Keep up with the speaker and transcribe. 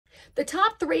The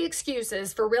top 3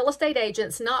 excuses for real estate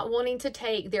agents not wanting to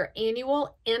take their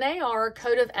annual NAR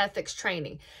Code of Ethics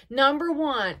training. Number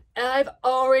 1, I've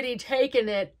already taken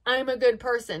it. I'm a good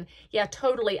person. Yeah,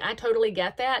 totally. I totally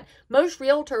get that. Most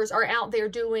realtors are out there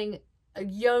doing a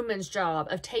yeoman's job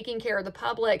of taking care of the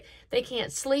public. They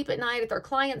can't sleep at night if their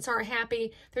clients aren't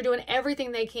happy. They're doing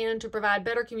everything they can to provide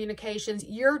better communications.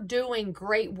 You're doing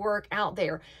great work out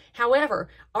there. However,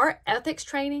 our ethics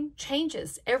training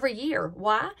changes every year.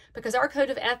 Why? Because our code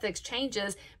of ethics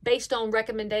changes based on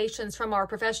recommendations from our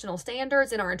professional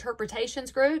standards and our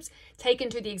interpretations groups taken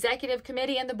to the executive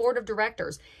committee and the board of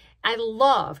directors. I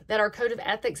love that our code of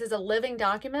ethics is a living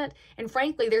document, and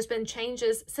frankly, there's been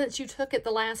changes since you took it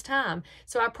the last time.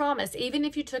 So I promise, even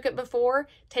if you took it before,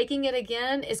 taking it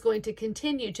again is going to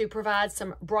continue to provide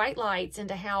some bright lights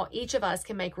into how each of us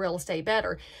can make real estate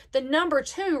better. The number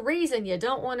 2 reason you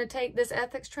don't want to take this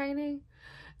ethics training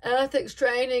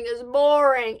is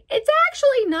boring. It's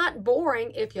actually not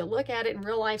boring if you look at it in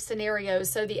real life scenarios.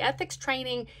 So the ethics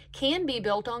training can be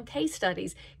built on case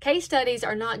studies. Case studies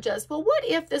are not just, well, what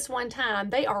if this one time?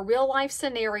 They are real life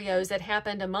scenarios that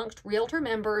happened amongst realtor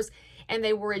members, and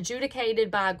they were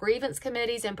adjudicated by grievance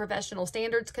committees and professional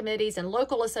standards committees and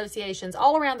local associations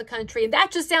all around the country. And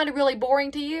that just sounded really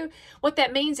boring to you. What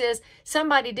that means is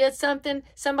somebody did something,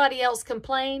 somebody else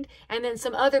complained, and then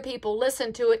some other people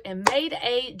listened to it and made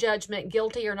a judgment,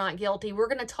 guilty or not guilty. We're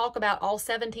going to talk about all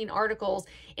 17 articles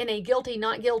in a guilty,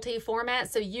 not guilty format,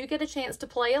 so you get a chance to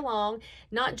play along,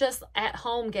 not just at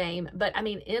home game, but I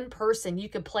mean in person. You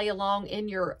could play along in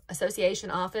your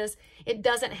association office. It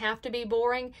doesn't have to be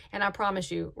boring, and I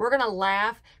promise you, we're going to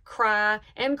laugh, cry,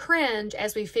 and cringe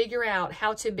as we figure out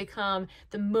how to become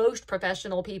the most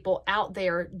professional people out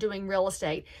there doing real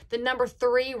estate. The number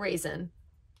 3 reason,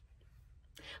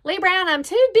 Leigh Brown, I'm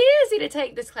too busy to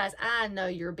take this class. I know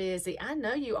you're busy. I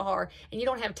know you are. And you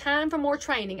don't have time for more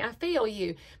training. I feel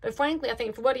you. But frankly, I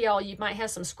think for what of y'all, you might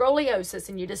have some scoliosis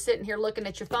and you're just sitting here looking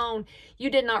at your phone. You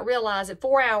did not realize that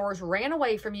 4 hours ran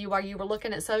away from you while you were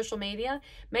looking at social media.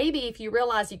 Maybe if you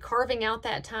realize you carving out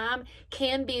that time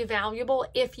can be valuable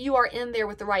if you are in there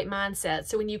with the right mindset.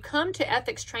 So when you come to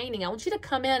ethics training, I want you to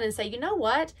come in and say, you know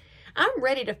what? I'm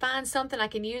ready to find something I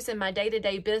can use in my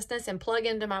day-to-day business and plug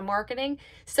into my marketing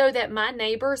so that my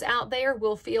neighbors out there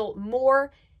will feel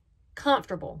more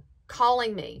comfortable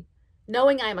calling me,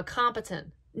 knowing I am a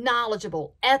competent,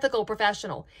 knowledgeable, ethical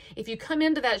professional. If you come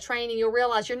into that training, you'll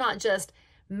realize you're not just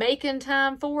making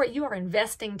time for it, you are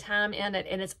investing time in it,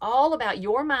 and it's all about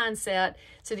your mindset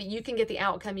so that you can get the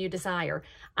outcome you desire.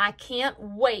 I can't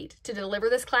wait to deliver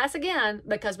this class again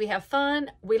because we have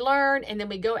fun, we learn, and then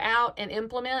we go out and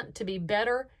implement to be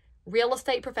better real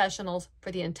estate professionals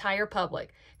for the entire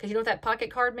public. Because you know what that pocket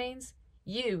card means?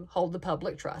 You hold the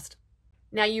public trust.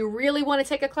 Now, you really want to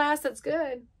take a class that's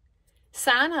good?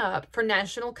 Sign up for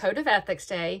National Code of Ethics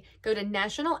Day. Go to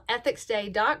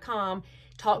nationalethicsday.com.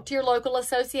 Talk to your local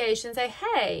association. Say,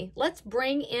 hey, let's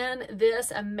bring in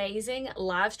this amazing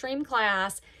live stream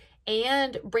class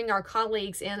and bring our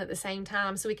colleagues in at the same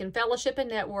time so we can fellowship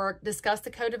and network, discuss the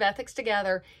Code of Ethics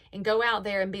together, and go out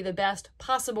there and be the best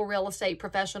possible real estate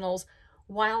professionals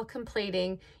while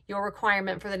completing your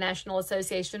requirement for the National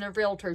Association of Realtors.